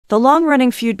The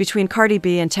long-running feud between Cardi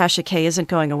B and Tasha K isn't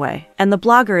going away, and the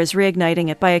blogger is reigniting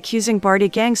it by accusing Bardi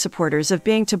Gang supporters of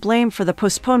being to blame for the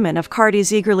postponement of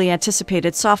Cardi's eagerly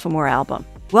anticipated sophomore album.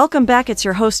 Welcome back, it's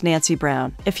your host Nancy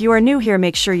Brown. If you are new here,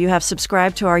 make sure you have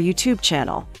subscribed to our YouTube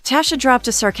channel. Tasha dropped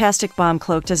a sarcastic bomb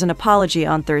cloaked as an apology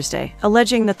on Thursday,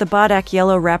 alleging that the Bodak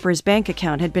Yellow rapper's bank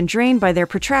account had been drained by their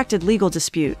protracted legal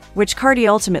dispute, which Cardi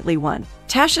ultimately won.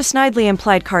 Tasha snidely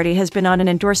implied Cardi has been on an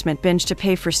endorsement binge to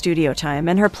pay for studio time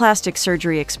and her plastic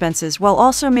surgery expenses, while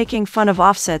also making fun of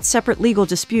Offset's separate legal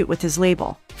dispute with his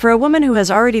label. For a woman who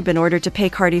has already been ordered to pay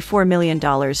Cardi $4 million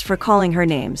for calling her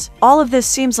names, all of this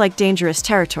seems like dangerous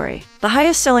territory. The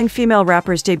highest-selling female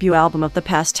rapper's debut album of the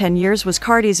past 10 years was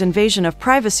Cardi's Invasion of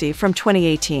Privacy from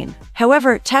 2018.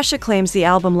 However, Tasha claims the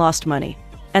album lost money,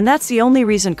 and that's the only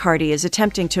reason Cardi is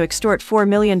attempting to extort $4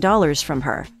 million from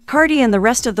her. Cardi and the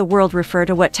rest of the world refer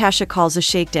to what Tasha calls a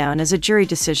shakedown as a jury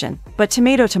decision, but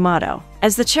tomato.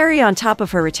 As the cherry on top of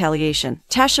her retaliation,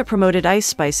 Tasha promoted Ice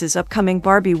Spice's upcoming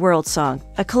Barbie World song,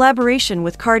 a collaboration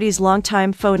with Cardi's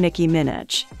longtime foe Nicki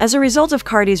Minaj. As a result of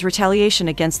Cardi's retaliation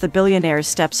against the billionaire's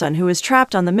stepson who is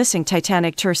trapped on the missing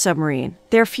Titanic tour submarine,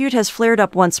 their feud has flared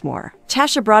up once more.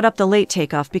 Tasha brought up the late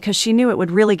Takeoff because she knew it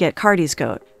would really get Cardi's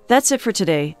goat. That's it for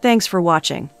today, thanks for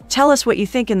watching. Tell us what you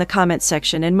think in the comments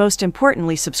section and most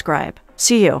importantly subscribe.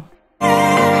 See you.